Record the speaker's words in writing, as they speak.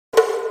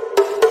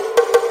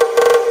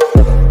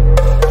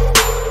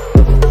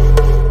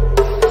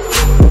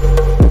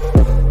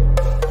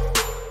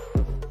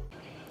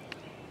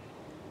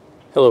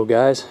Hello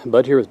guys,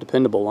 Bud here with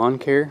Dependable Lawn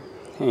Care,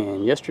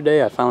 and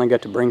yesterday I finally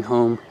got to bring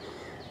home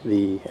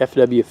the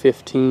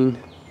FW15,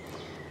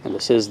 and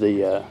this is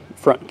the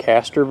front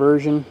caster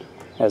version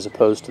as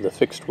opposed to the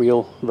fixed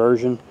wheel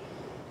version.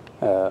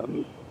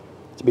 To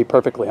be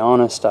perfectly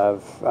honest,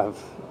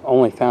 I've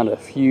only found a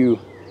few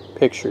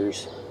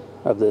pictures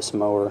of this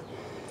mower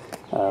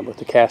with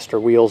the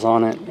caster wheels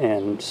on it,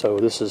 and so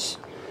this is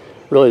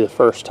really the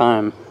first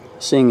time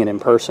seeing it in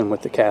person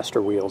with the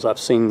caster wheels. I've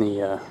seen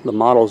the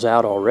models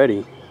out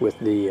already with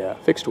the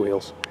fixed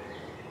wheels,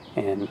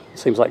 and it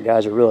seems like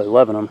guys are really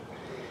loving them.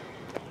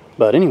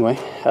 But anyway,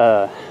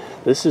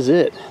 this is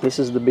it. This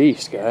is the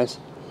beast, guys.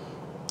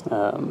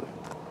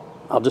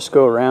 I'll just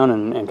go around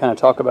and kind of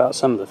talk about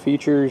some of the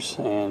features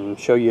and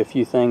show you a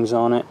few things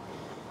on it.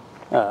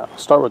 I'll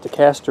start with the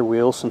caster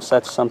wheels, since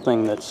that's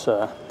something that's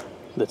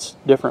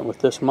different with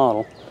this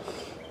model.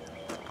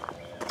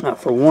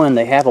 For one,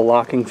 they have a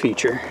locking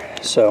feature.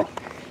 So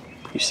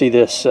you see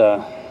this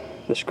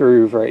this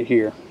groove right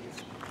here.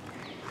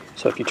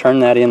 So if you turn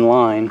that in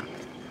line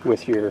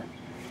with your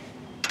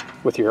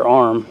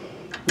arm,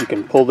 you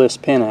can pull this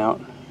pin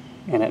out,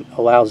 and it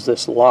allows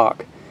this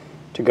lock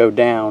to go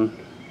down,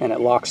 and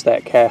it locks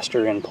that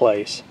caster in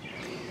place.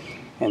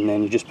 And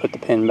then you just put the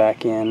pin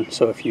back in.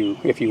 So if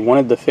you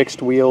wanted the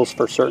fixed wheels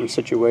for certain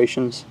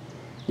situations,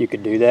 you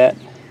could do that.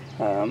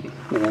 And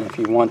then if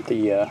you want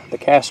the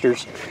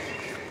casters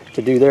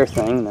to do their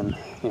thing, then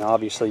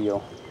obviously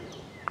you'll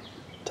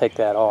take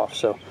that off.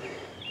 So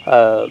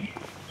I'll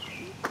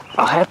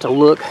have to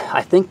look.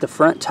 I think the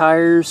front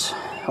tires,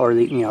 or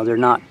they're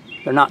not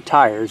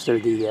tires. They're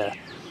the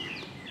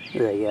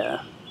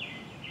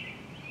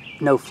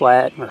no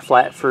flat or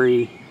flat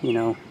free.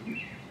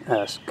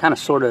 Kind of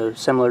sort of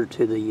similar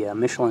to the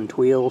Michelin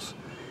Wheels.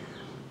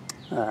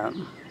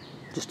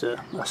 Just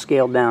a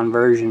scaled down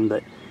version,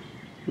 but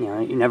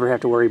you never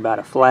have to worry about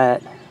a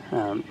flat.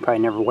 Probably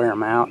never wear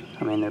them out.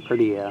 I mean, they're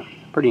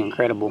pretty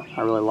incredible.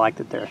 I really like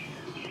that they're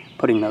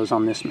putting those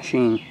on this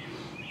machine.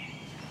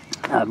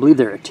 I believe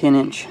they're a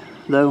 10-inch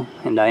though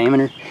in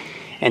diameter.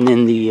 And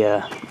then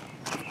the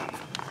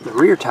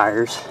rear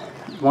tires.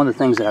 One of the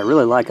things that I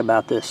really like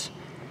about this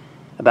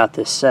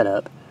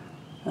setup,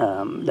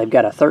 they've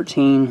got a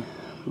 13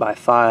 by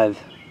 5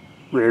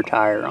 rear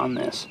tire on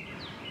this.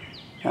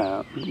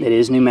 It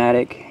is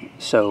pneumatic,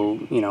 so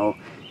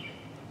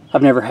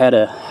I've never had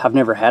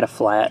a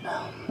flat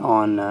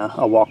on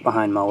a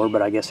walk-behind mower,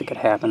 but I guess it could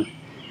happen.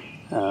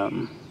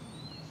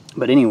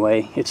 But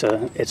anyway, it's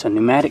a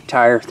pneumatic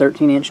tire,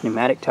 13-inch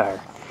pneumatic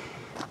tire,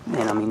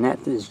 and I mean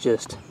that is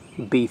just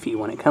beefy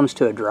when it comes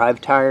to a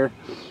drive tire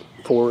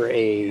for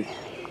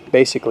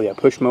basically a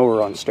push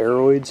mower on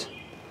steroids.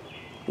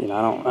 I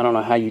don't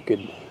know how you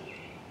could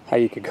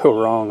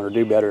go wrong or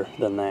do better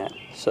than that.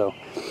 So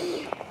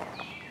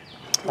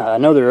I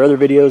know there are other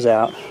videos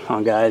out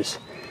on guys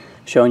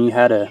showing you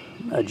how to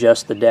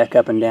adjust the deck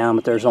up and down,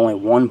 but there's only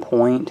one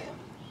point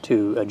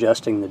to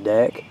adjusting the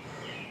deck.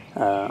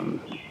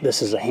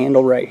 This is a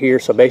handle right here,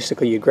 so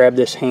basically you grab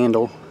this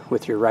handle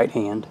with your right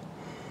hand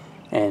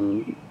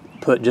and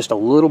put just a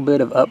little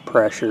bit of up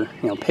pressure,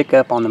 pick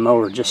up on the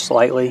mower just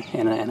slightly,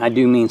 and I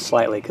do mean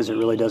slightly because it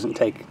really doesn't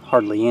take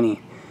hardly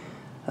any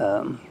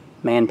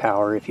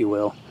manpower, if you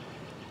will,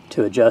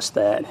 to adjust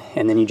that.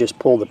 And then you just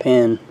pull the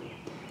pin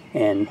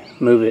and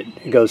move it.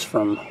 It goes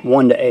from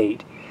 1 to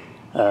 8.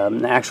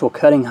 The actual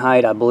cutting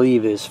height, I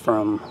believe, is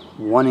from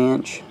 1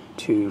 inch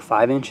to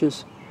 5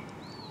 inches.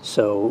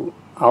 So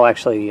I'll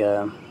actually,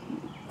 I'm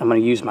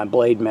going to use my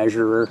blade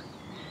measurer,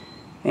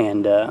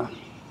 and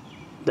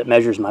that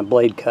measures my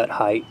blade cut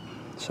height.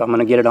 So I'm going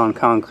to get it on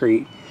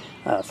concrete,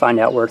 find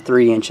out where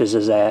 3 inches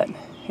is at,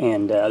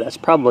 and that's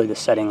probably the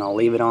setting I'll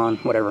leave it on,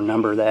 whatever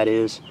number that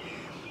is.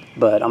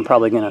 But I'm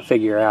probably going to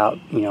figure out,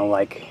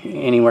 like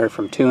anywhere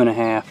from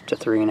 2.5 to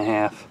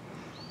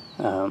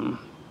 3.5.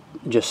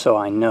 Just so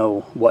I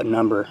know what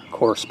number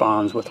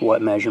corresponds with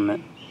what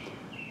measurement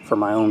for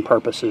my own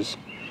purposes.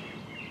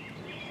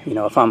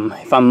 If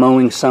I'm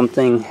mowing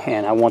something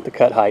and I want the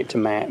cut height to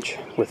match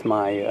with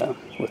my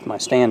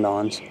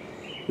stand-ons,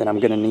 then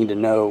I'm going to need to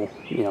know,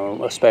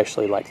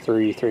 especially like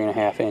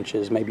 3.5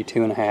 inches, maybe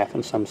 2.5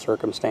 in some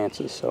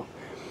circumstances.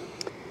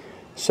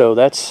 So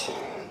that's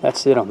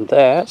it on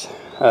that.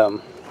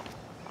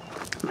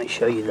 Let me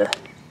show you the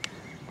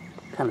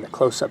kind of the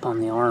close-up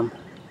on the arm.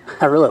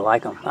 I really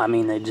like them. I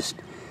mean, this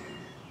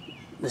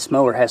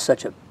mower has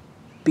such a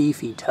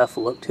beefy, tough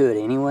look to it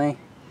anyway,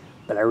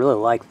 but I really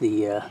like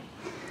the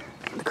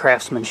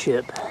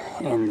craftsmanship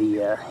and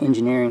the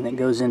engineering that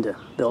goes into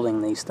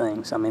building these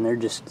things. I mean,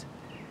 it's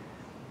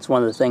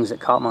one of the things that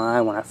caught my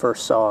eye when I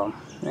first saw them,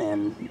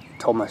 and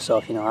told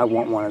myself, I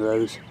want one of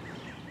those,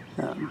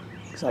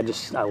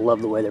 because I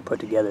love the way they're put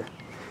together.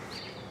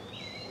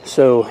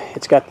 So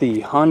it's got the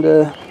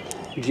Honda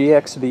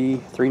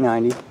GXV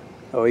 390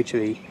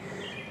 OHV.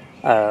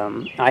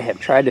 I have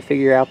tried to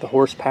figure out the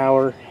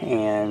horsepower,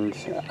 and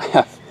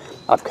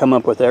I've come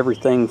up with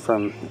everything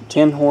from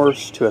 10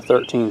 horse to a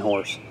 13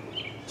 horse.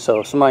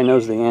 So if somebody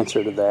knows the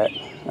answer to that,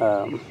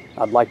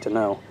 I'd like to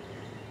know.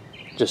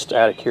 just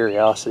out of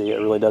curiosity, it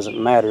really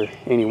doesn't matter.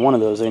 Any one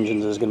of those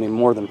engines is going to be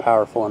more than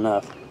powerful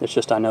enough. It's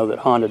just I know that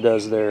Honda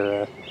does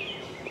their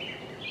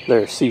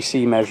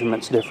CC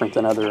measurements different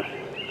than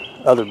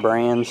other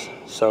brands.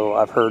 So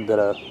I've heard that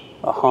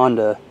a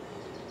Honda,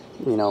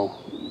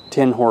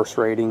 10 horse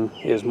rating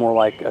is more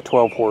like a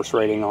 12 horse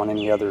rating on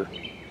any other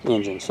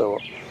engine. So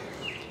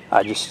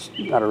I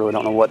really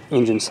don't know what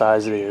engine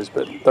size it is,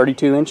 but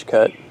 32-inch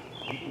cut.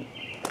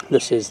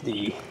 This is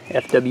the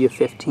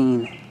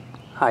FW15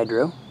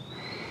 Hydro.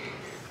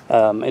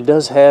 It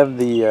does have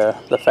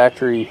the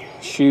factory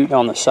chute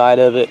on the side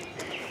of it,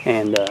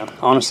 and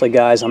honestly,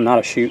 guys, I'm not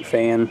a chute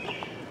fan.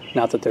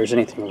 Not that there's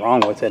anything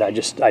wrong with it.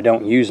 I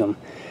don't use them.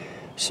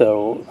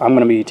 So I'm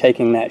going to be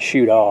taking that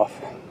chute off.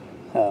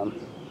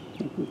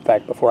 In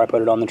fact, before I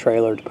put it on the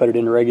trailer to put it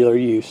into regular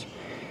use,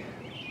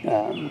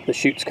 the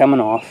chute's coming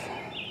off.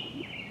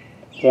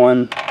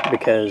 1,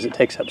 because it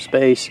takes up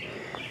space.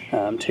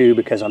 2,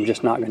 because I'm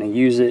just not going to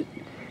use it,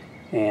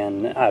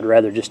 and I'd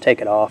rather just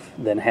take it off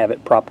than have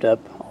it propped up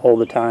all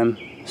the time.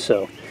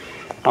 So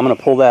I'm going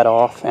to pull that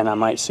off, and I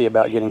might see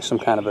about getting some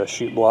kind of a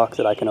chute block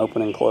that I can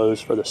open and close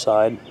for the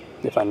side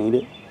if I need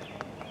it.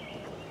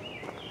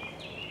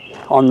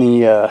 On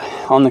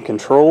the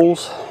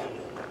controls,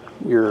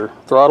 your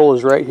throttle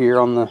is right here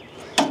on the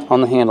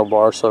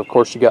handlebar. So of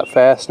course you got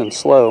fast and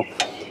slow,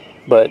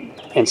 but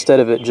instead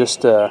of it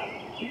just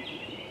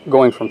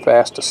going from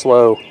fast to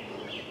slow,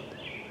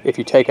 if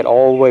you take it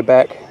all the way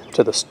back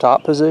to the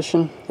stop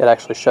position, it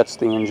actually shuts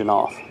the engine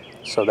off.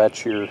 So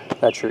that's your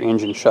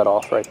engine shut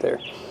off right there.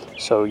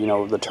 So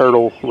the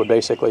turtle would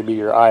basically be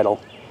your idle,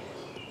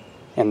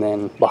 and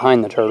then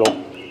behind the turtle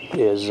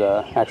is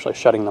actually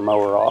shutting the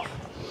mower off.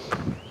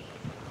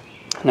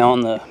 Now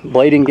on the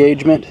blade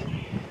engagement,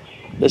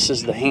 this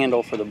is the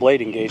handle for the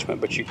blade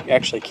engagement, but you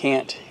actually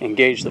can't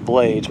engage the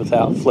blades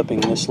without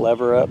flipping this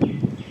lever up.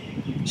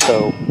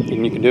 So,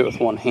 and you can do it with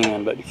one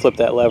hand, but you flip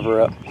that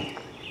lever up,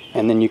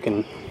 and then you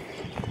can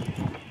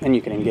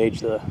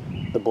engage the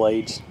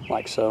blades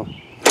like so.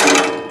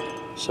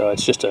 So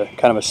it's just a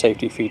kind of a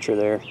safety feature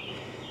there.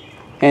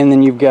 And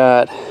then you've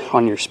got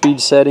on your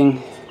speed setting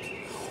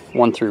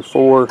 1 through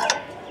 4,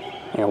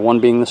 1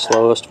 being the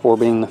slowest, 4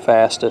 being the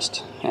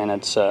fastest, and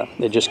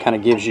it just kind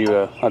of gives you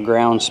a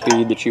ground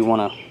speed that you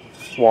want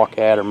to walk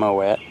at or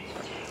mow at.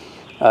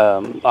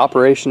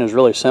 Operation is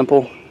really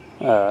simple.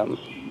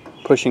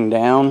 Pushing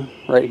down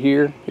right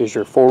here is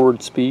your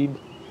forward speed,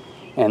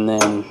 and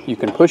then you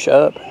can push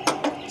up.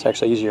 It's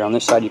actually easier on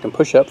this side. You can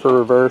push up for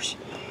reverse,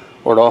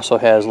 or it also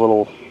has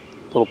little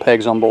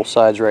pegs on both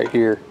sides right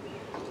here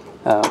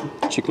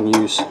that you can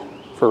use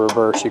for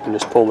reverse. You can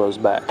just pull those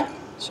back.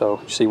 So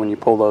you see when you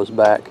pull those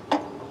back,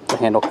 the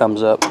handle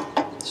comes up.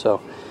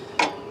 So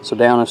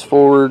down is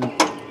forward,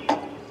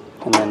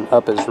 and then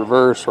up is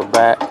reverse, or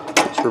back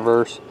is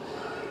reverse.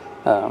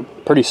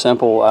 Pretty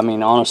simple. I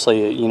mean,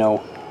 honestly,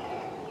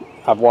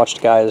 I've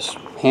watched guys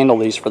handle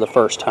these for the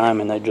first time,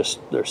 and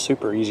they're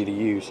super easy to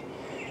use.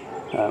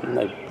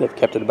 They've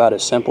kept it about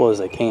as simple as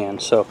they can.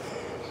 So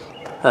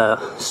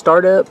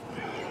startup,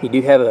 you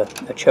do have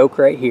a choke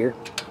right here.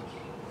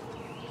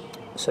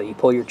 So you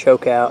pull your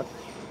choke out,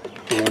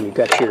 and then you've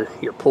got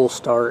your pull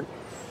start.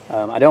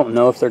 I don't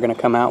know if they're going to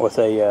come out with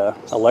a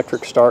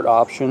electric start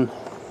option.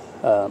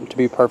 To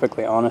be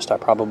perfectly honest, I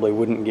probably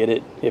wouldn't get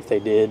it if they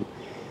did,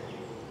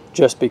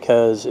 just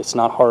because it's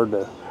not hard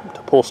to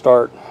pull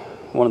start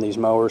one of these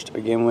mowers to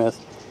begin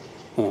with,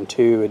 and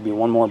 2, it'd be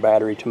one more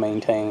battery to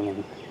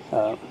maintain,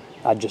 and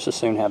I'd just as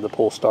soon have the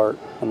pull start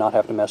and not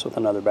have to mess with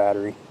another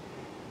battery.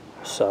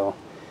 So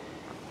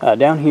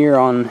down here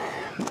on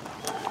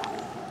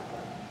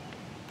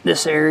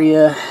this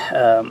area,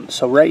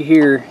 so right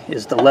here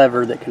is the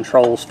lever that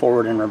controls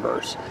forward and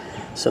reverse.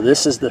 So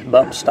this is the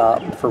bump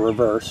stop for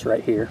reverse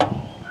right here.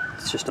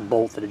 It's just a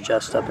bolt that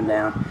adjusts up and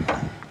down,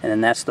 and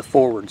then that's the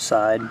forward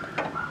side.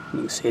 You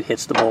can see it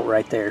hits the bolt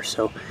right there.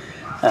 So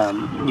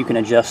you can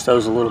adjust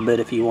those a little bit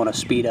if you want to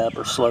speed up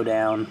or slow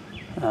down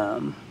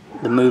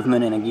the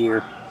movement in a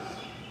gear.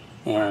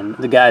 And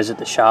the guys at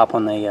the shop,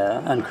 when they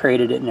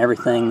uncrated it and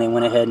everything, they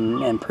went ahead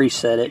and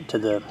preset it to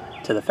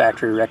the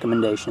factory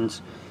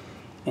recommendations.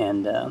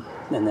 And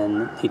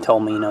then he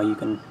told me,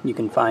 you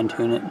can fine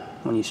tune it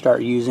when you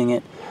start using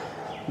it.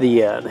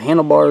 The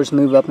handlebars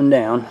move up and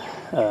down.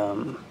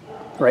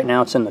 Right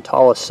now it's in the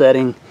tallest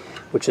setting,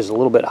 which is a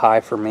little bit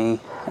high for me.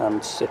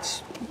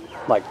 It's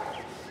like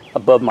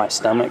above my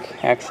stomach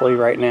actually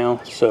right now,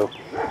 so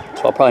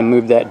I'll probably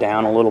move that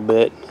down a little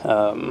bit.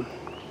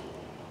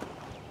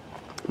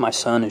 My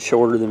son is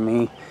shorter than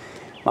me,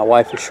 my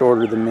wife is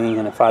shorter than me,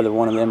 and if either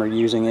one of them are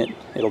using it,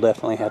 it'll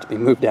definitely have to be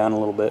moved down a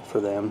little bit for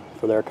them,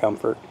 for their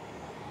comfort.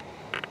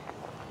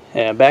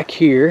 Back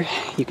here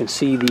you can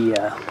see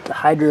the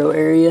hydro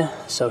area.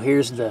 So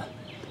here's the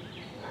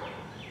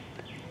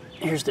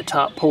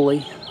top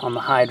pulley on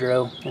the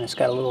hydro, and it's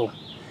got a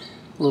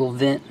little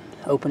vent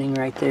opening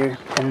right there,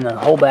 and the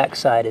whole back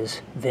side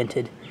is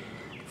vented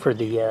for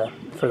the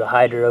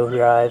hydro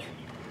drive.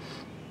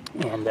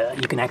 And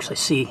you can actually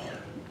see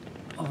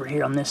over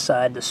here on this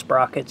side the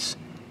sprockets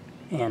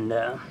and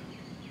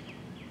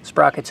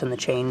sprockets in the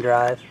chain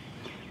drive,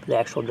 the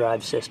actual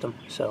drive system.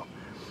 So,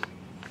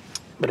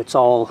 but it's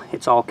all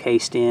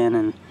cased in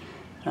and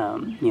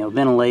you know,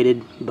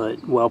 ventilated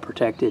but well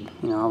protected.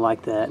 You know, I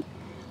like that.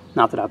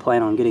 Not that I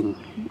plan on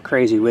getting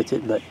crazy with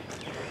it,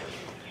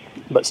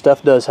 but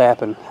stuff does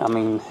happen. I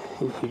mean,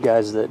 you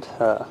guys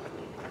that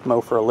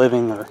mow for a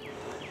living or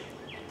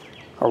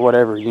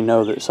whatever, you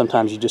know that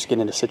sometimes you just get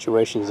into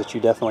situations that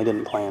you definitely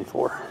didn't plan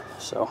for.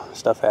 So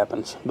stuff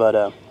happens. But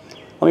let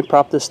me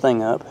prop this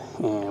thing up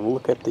and we'll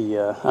look at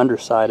the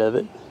underside of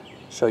it,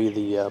 show you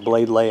the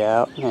blade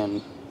layout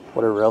and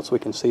whatever else we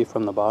can see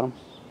from the bottom.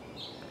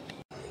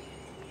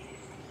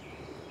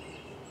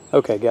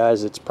 Okay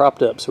guys, it's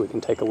propped up so we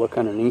can take a look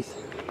underneath.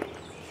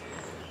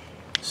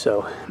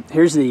 So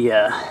here's the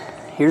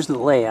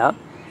layout.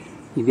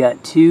 You've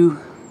got two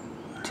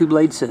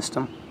blade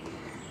system,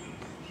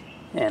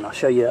 and I'll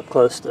show you up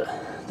close the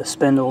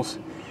spindles.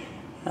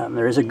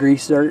 There is a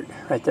grease zert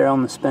right there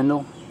on the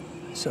spindle,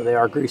 so they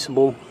are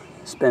greasable.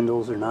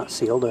 Spindles are not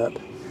sealed up.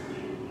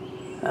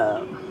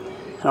 I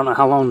don't know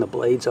how long the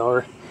blades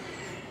are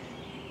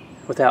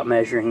without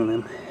measuring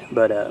them,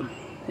 but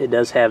it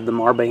does have the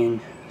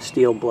Marbane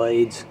steel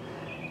blades,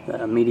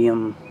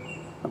 medium,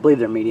 I believe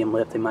they're medium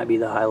lift, they might be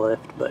the high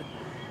lift, but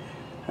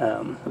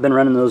I've been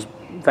running those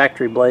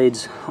factory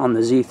blades on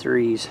the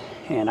Z3s,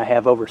 and I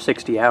have over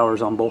 60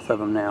 hours on both of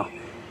them now.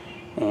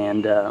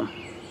 And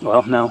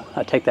well, no,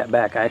 I take that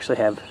back, I actually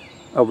have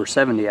over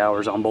 70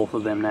 hours on both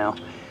of them now.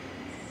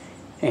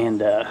 And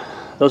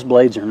those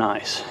blades are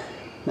nice.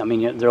 I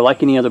mean, they're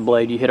like any other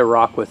blade. You hit a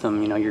rock with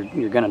them, you know,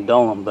 you're going to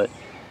dull them,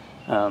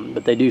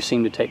 but they do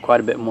seem to take quite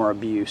a bit more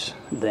abuse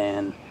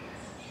than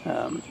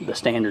the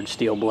standard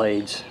steel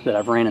blades that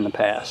I've ran in the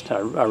past. I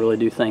really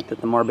do think that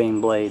the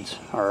Marbane blades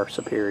are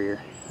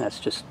superior.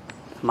 That's just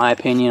my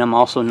opinion. I'm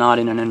also not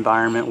in an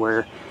environment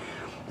where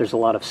there's a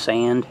lot of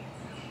sand.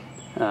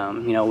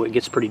 You know, it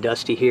gets pretty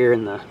dusty here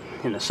in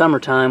the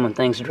summertime when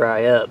things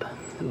dry up,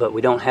 but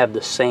we don't have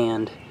the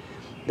sand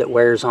that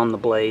wears on the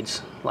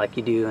blades like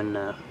you do in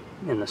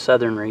the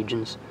southern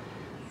regions.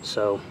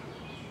 So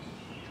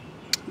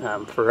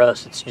for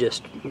us, it's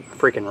just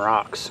freaking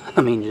rocks.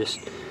 I mean,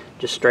 just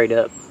straight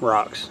up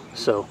rocks.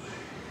 So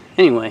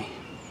anyway,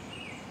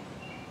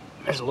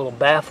 there's a little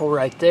baffle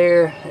right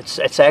there.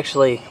 It's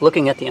actually,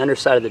 looking at the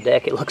underside of the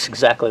deck, it looks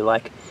exactly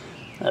like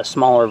a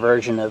smaller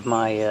version of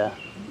my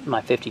my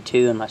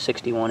 52 and my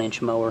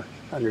 61-inch mower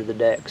under the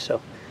deck.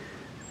 So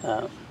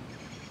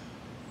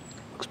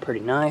looks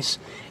pretty nice.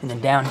 And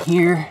then down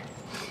here,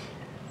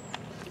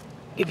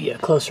 give you a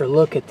closer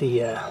look at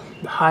the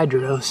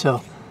hydro.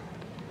 So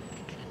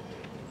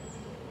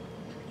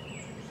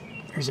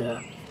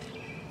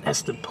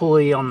that's the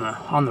pulley on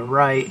the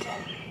right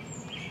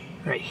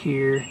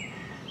here.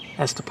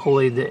 That's the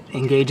pulley that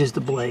engages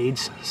the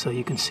blades, so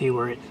you can see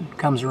where it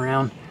comes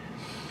around.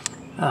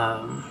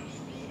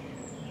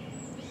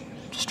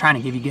 Just trying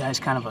to give you guys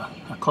kind of a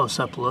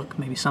close-up look,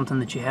 maybe something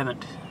that you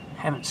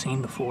haven't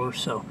seen before.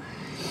 So,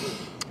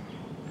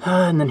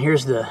 and then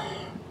here's the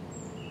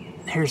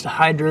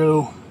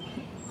hydro.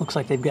 Looks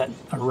like they've got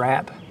a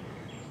wrap.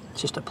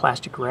 It's just a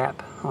plastic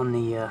wrap on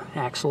the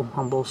axle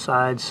on both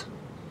sides.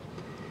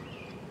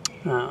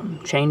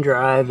 Chain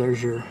drive,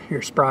 there's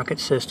your sprocket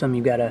system.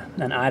 You've got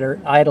an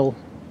idler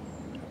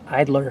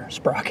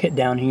sprocket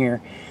down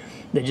here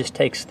that just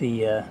takes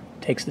the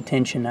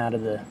tension out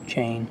of the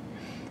chain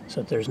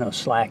so that there's no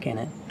slack in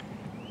it.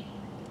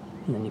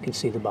 And then you can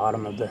see the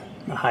bottom of the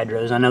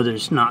hydros. I know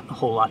there's not a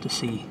whole lot to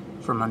see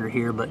from under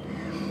here, but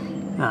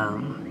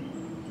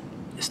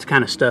it's the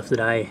kind of stuff that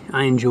I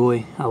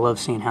enjoy. I love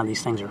seeing how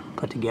these things are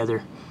put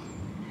together.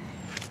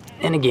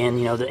 And again,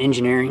 you know, the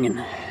engineering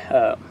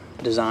and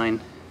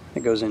design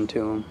that goes into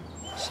them.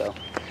 So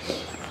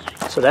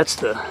that's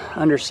the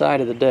underside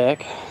of the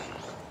deck,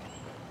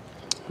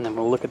 and then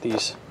we'll look at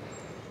these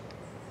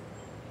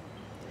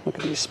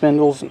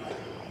spindles and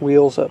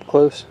wheels up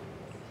close.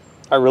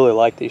 I really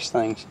like these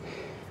things.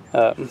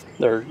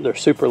 They're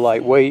super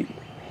lightweight.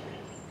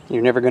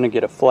 You're never going to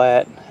get a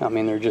flat. I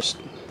mean, they're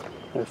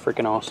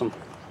freaking awesome,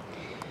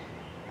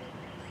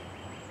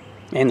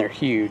 and they're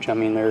huge. I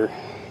mean,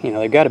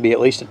 they've got to be at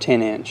least a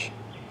 10-inch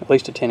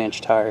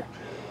tire.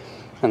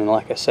 And then,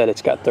 like I said,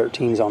 it's got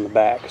 13s on the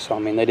back, so I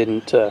mean they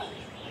didn't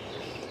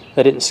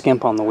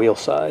skimp on the wheel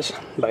size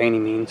by any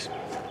means.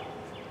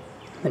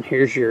 And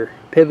here's your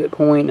pivot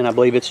point, and I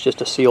believe it's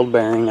just a sealed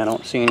bearing. I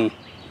don't see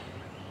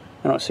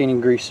any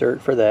grease zert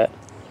for that,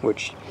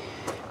 which,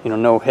 you know,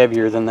 no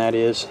heavier than that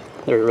is.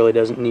 There really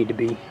doesn't need to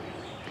be.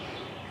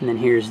 And then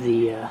here's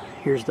the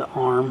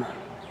arm.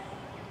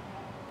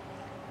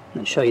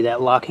 And show you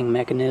that locking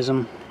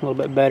mechanism a little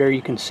bit better.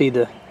 You can see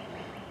the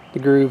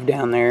groove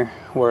down there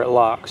where it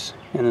locks,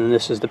 and then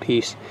this is the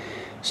piece.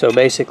 So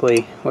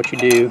basically what you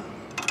do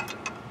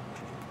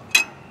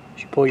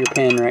is you pull your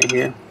pin right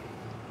here,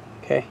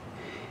 okay,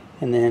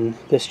 and then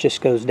this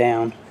just goes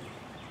down.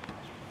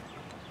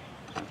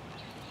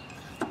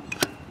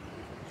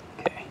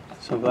 Okay,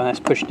 so when that's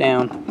pushed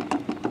down,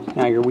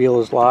 now your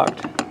wheel is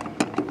locked.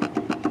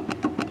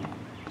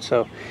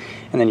 So,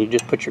 and then you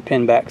just put your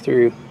pin back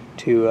through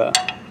to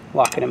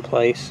lock it in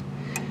place.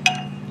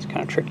 It's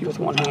kind of tricky with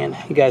one hand.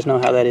 You guys know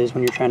how that is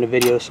when you're trying to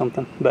video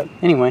something. But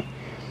anyway,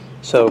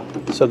 so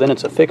then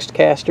it's a fixed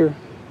caster,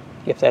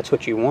 if that's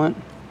what you want.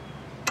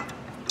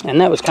 And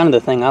that was kind of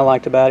the thing I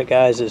liked about it,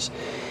 guys, is,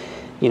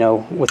 you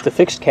know, with the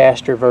fixed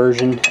caster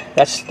version,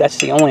 that's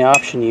the only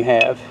option you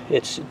have.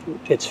 It's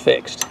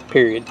fixed,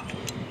 period.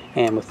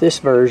 And with this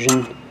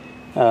version,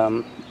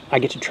 I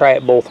get to try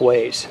it both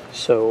ways.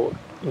 So,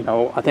 you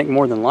know, I think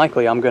more than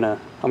likely I'm gonna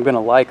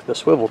like the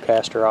swivel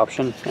caster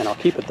option, and I'll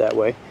keep it that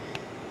way.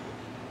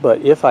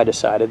 But if I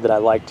decided that I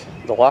liked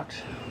the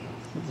locked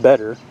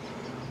better,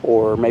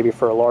 or maybe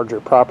for a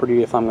larger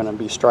property, if I'm going to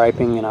be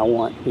striping and I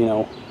want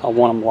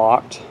them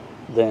locked,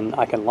 then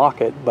I can lock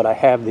it, but I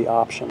have the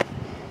option.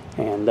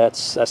 And that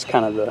was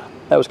kind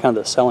of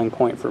the selling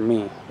point for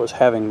me, was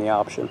having the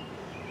option.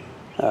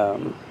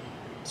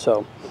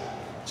 So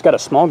it's got a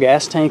small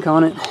gas tank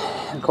on it.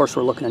 Of course,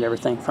 we're looking at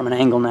everything from an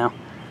angle now.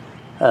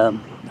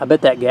 I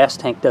bet that gas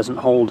tank doesn't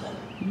hold,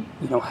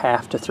 you know,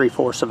 1/2 to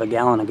 3/4 of a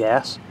gallon of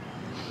gas.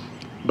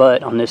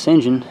 But on this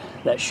engine,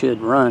 that should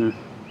run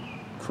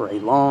for a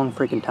long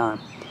freaking time.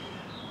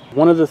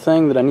 One other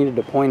thing that I needed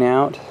to point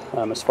out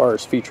as far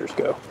as features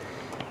go.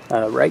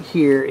 Right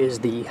here is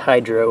the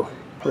hydro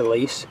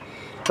release.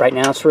 Right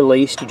now it's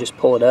released, you just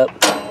pull it up.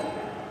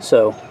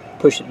 So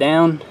push it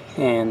down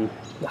and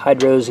the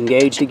hydro is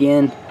engaged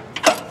again.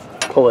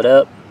 Pull it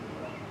up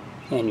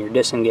and you're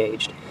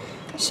disengaged.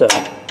 So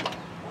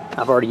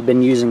I've already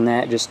been using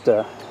that, just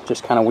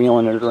kind of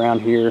wheeling it around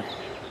here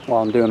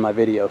while I'm doing my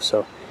video.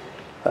 So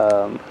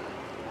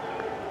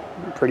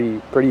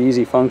pretty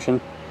easy function.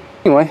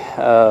 Anyway,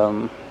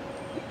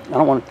 I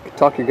don't want to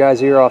talk your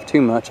guys' ear off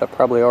too much. I've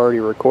probably already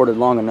recorded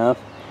long enough,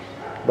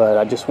 but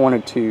I just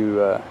wanted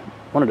to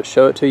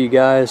show it to you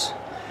guys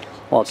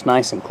while it's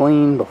nice and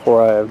clean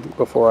before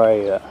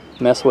I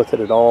mess with it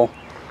at all.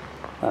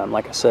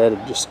 Like I said,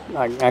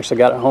 I actually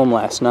got it home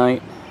last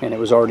night and it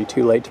was already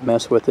too late to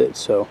mess with it.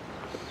 So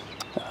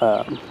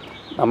I'm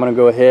gonna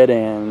go ahead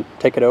and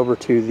take it over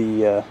to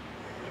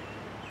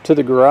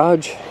the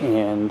garage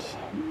and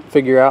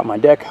figure out my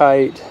deck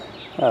height.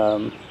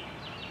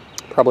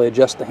 Probably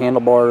adjust the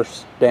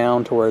handlebars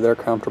down to where they're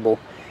comfortable,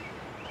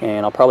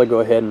 and I'll probably go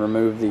ahead and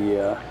remove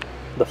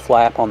the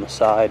flap on the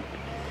side,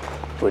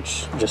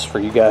 which, just for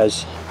you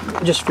guys,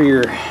 just for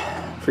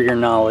your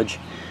knowledge,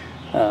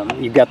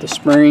 you've got the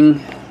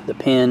spring, the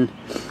pin,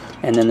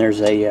 and then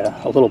there's a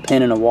little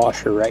pin and a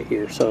washer right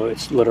here. So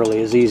it's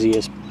literally as easy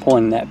as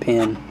pulling that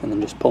pin and then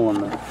just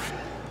pulling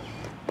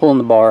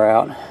the bar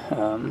out.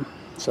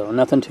 So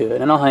nothing to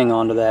it, and I'll hang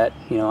on to that.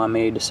 You know, I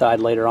may decide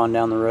later on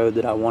down the road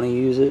that I want to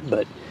use it,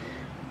 but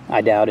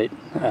I doubt it.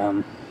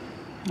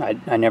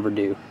 I never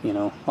do. You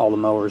know, all the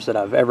mowers that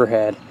I've ever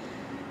had,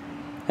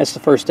 that's the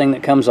first thing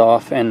that comes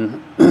off,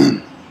 and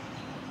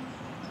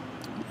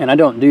and I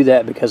don't do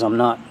that because I'm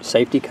not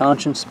safety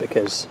conscious,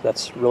 because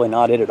that's really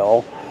not it at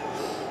all.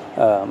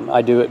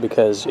 I do it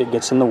because it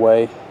gets in the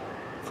way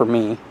for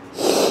me,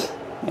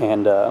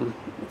 and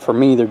for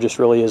me there just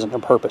really isn't a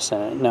purpose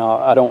in it. Now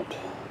I don't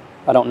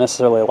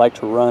necessarily like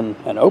to run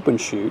an open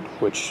chute,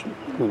 which,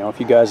 you know, if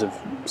you guys have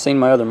seen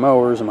my other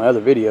mowers and my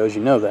other videos,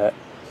 you know that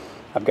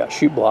I've got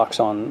chute blocks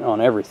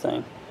on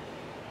everything.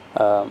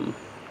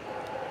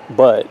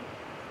 But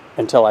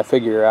until I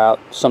figure out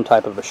some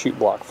type of a chute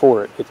block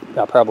for it,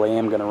 I probably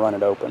am going to run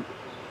it open.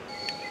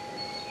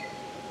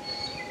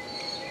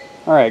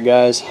 Alright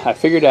guys, I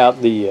figured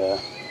out the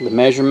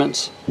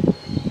measurements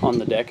on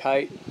the deck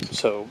height.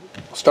 So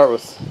I'll start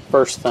with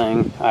first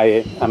thing.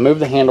 I moved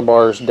the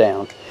handlebars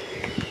down.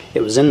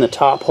 It was in the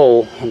top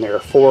hole, and there are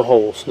 4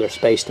 holes. They're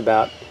spaced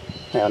about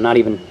not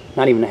even a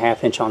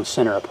 1/2 inch on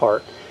center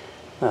apart.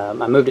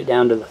 I moved it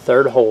down to the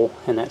 3rd hole,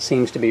 and that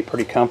seems to be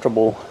pretty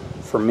comfortable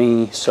for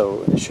me,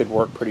 so it should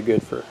work pretty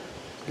good for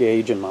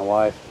Gage and my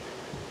wife.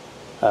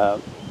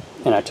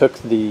 And I took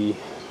the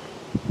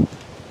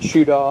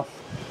chute off,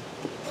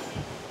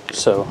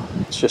 so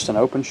it's just an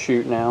open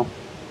chute now.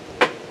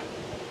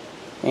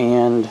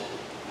 And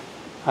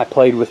I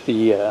played with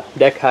the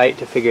deck height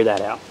to figure that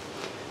out.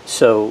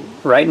 So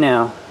right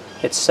now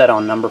it's set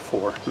on number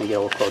 4. Let me get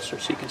a little closer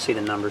so you can see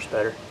the numbers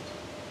better.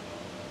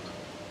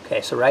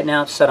 Okay, so right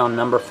now it's set on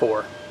number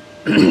 4.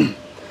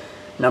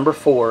 Number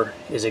 4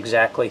 is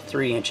exactly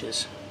 3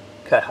 inches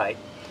cut height.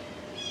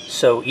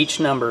 So each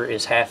number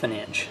is 1/2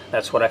 inch.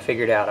 That's what I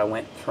figured out. I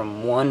went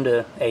from 1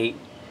 to 8,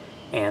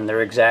 and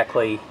they're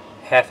exactly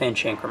 1/2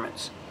 inch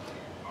increments.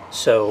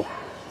 So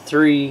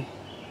 3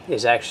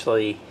 is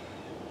actually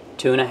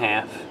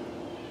 2.5.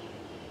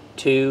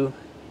 2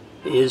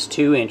 is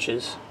 2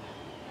 inches,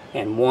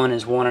 and 1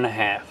 is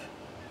 1.5.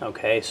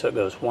 Okay, so it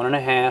goes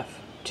 1.5,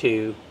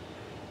 2,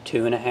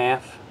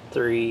 2.5,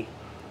 3,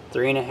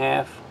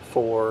 3.5,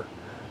 4,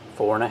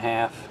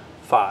 4.5,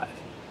 5.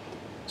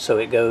 So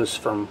it goes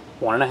from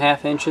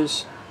 1.5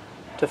 inches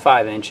to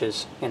 5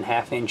 inches in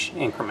 1/2 inch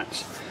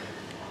increments.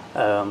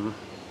 I'm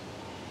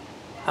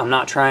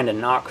not trying to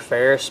knock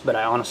Ferris, but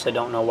I honestly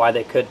don't know why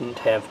they couldn't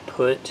have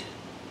put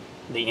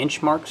the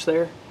inch marks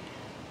there.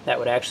 That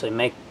would actually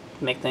make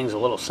things a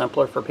little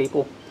simpler for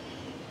people.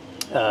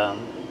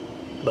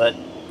 But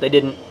they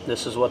didn't.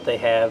 This is what they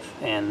have,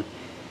 and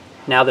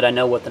now that I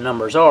know what the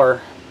numbers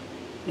are,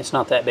 it's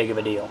not that big of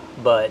a deal.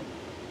 But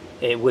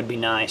it would be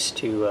nice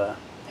to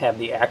have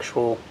the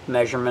actual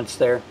measurements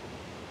there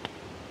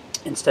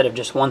instead of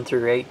just 1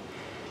 through 8.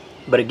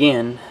 But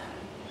again,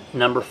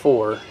 number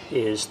 4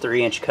 is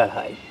 3-inch cut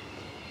height,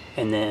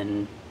 and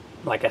then,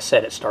 like I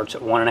said, it starts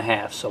at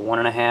 1.5. So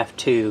 1.5,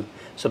 2.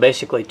 So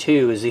basically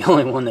 2 is the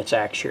only one that's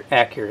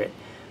accurate.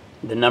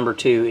 The number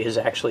 2 is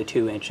actually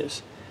 2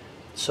 inches.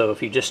 So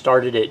if you just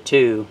started at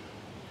 2,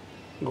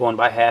 going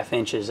by 1/2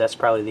 inches, that's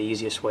probably the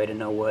easiest way to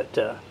know what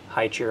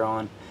height you're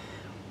on.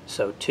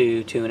 So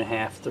 2,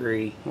 2.5,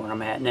 3, where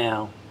I'm at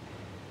now,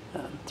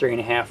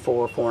 3.5,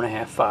 4,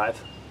 4.5,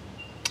 5.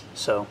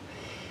 So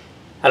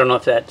I don't know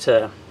if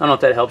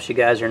that helps you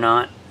guys or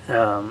not.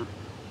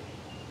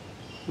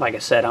 Like I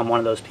said, I'm one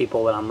of those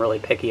people that I'm really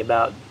picky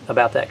about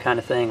that kind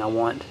of thing. I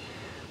want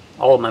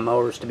all of my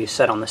mowers to be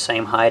set on the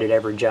same height at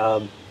every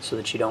job, so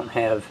that you don't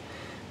have,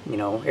 you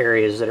know,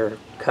 areas that are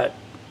cut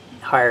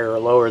higher or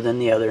lower than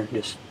the other.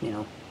 Just, you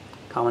know,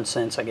 common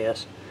sense, I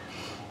guess.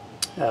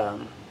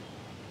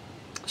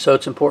 So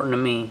it's important to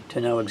me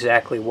to know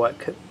exactly what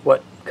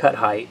cut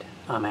height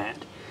I'm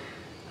at.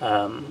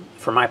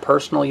 For my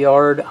personal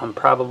yard, I'm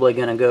probably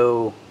going to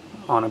go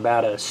on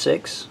about a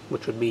 6,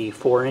 which would be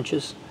 4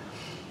 inches.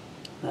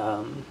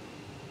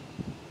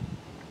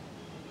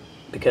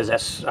 Because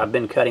I've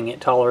been cutting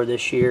it taller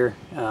this year.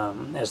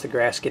 As the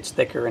grass gets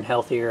thicker and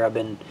healthier, I've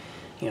been,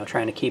 you know,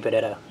 trying to keep it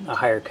at a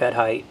higher cut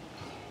height,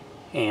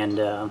 and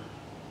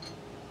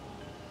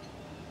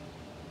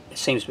it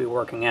seems to be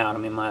working out. I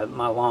mean,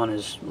 my lawn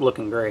is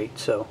looking great.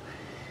 So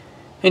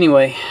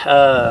anyway,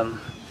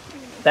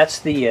 that's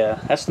the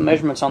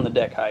measurements on the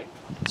deck height.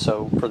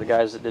 So for the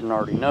guys that didn't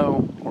already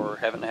know or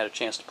haven't had a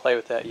chance to play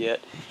with that yet,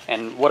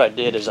 and what I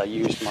did is I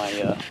used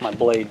my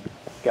blade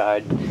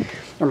guide,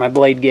 or my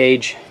blade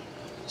gauge.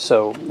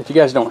 So if you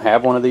guys don't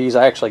have one of these,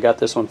 I actually got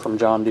this one from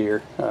John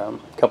Deere a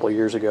couple of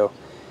years ago,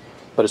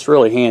 but it's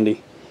really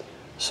handy.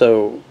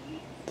 So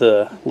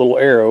the little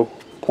arrow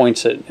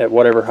points at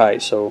whatever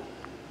height. So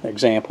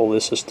example,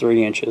 this is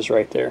 3 inches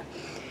right there.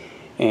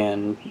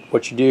 And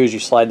what you do is you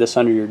slide this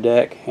under your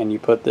deck, and you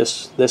put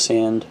this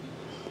end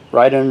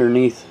right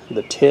underneath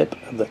the tip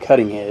of the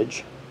cutting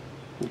edge.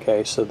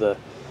 Okay, so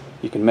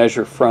you can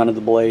measure front of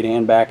the blade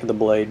and back of the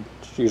blade.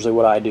 It's usually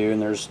what I do,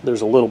 and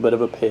there's a little bit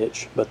of a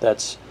pitch, but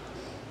that's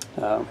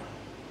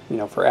you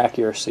know, for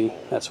accuracy,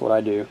 that's what I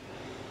do.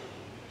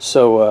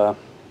 So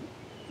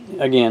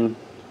again,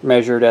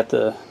 measured at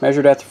the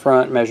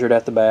front, measured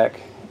at the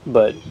back,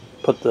 but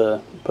put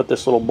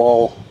this little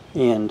ball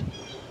end,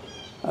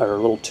 or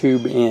little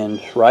tube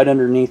end, right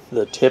underneath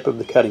the tip of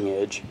the cutting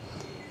edge,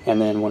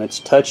 and then when it's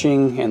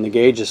touching and the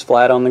gauge is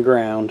flat on the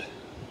ground,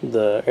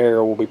 the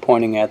arrow will be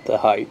pointing at the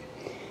height.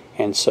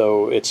 And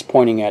so it's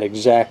pointing at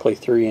exactly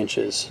 3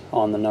 inches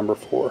on the number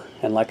 4.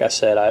 And like I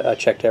said, I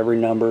checked every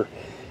number,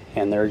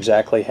 and they're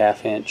exactly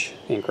 1/2 inch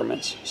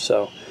increments.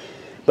 So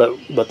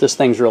but this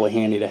thing's really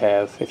handy to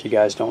have if you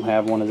guys don't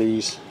have one of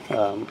these.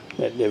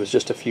 It was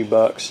just a few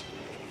bucks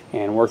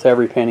and worth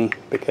every penny,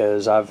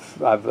 because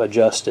I've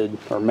adjusted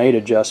or made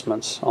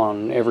adjustments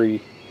on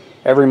every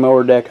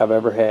mower deck I've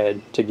ever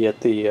had to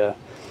get the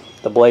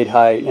blade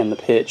height and the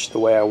pitch the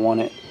way I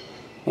want it,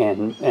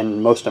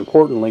 and most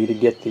importantly, to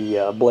get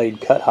the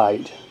blade cut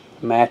height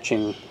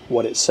matching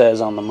what it says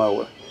on the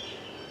mower.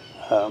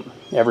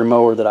 Every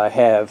mower that I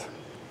have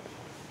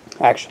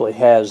actually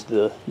has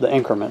the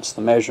increments,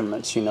 the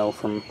measurements, you know,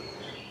 from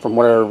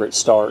wherever it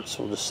starts.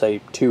 We'll just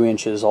say 2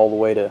 inches all the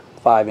way to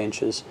 5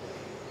 inches.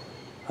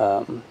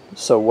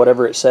 So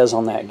whatever it says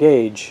on that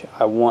gauge,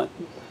 I want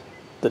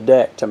the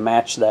deck to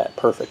match that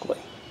perfectly,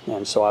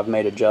 and so I've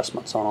made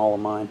adjustments on all of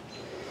mine.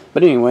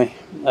 But anyway,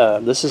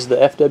 this is the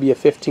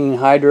FW15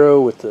 Hydro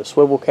with the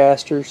swivel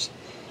casters,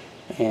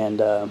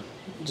 and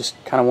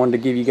just kind of wanted to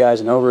give you guys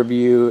an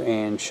overview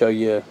and show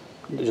you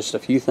just a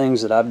few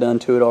things that I've done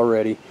to it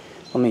already.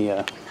 Let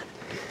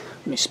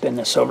me spin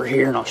this over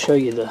here, and I'll show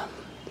you the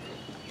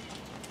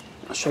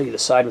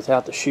side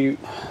without the chute,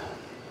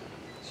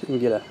 so you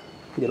can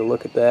get a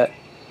look at that.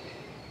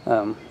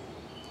 I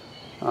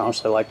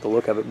honestly like the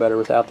look of it better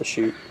without the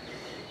chute.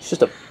 It's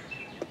just a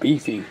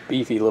beefy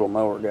little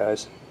mower,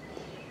 guys.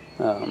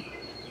 And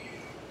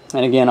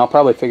again, I'll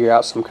probably figure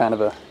out some kind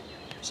of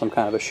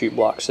a chute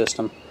block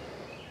system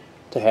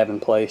to have in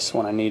place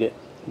when I need it.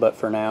 But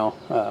for now,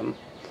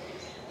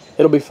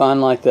 it'll be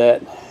fine like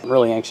that. I'm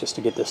really anxious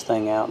to get this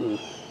thing out and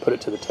put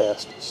it to the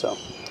test. So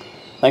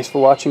thanks for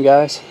watching,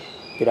 guys.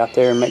 Get out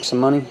there and make some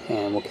money,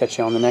 and we'll catch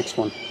you on the next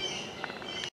one.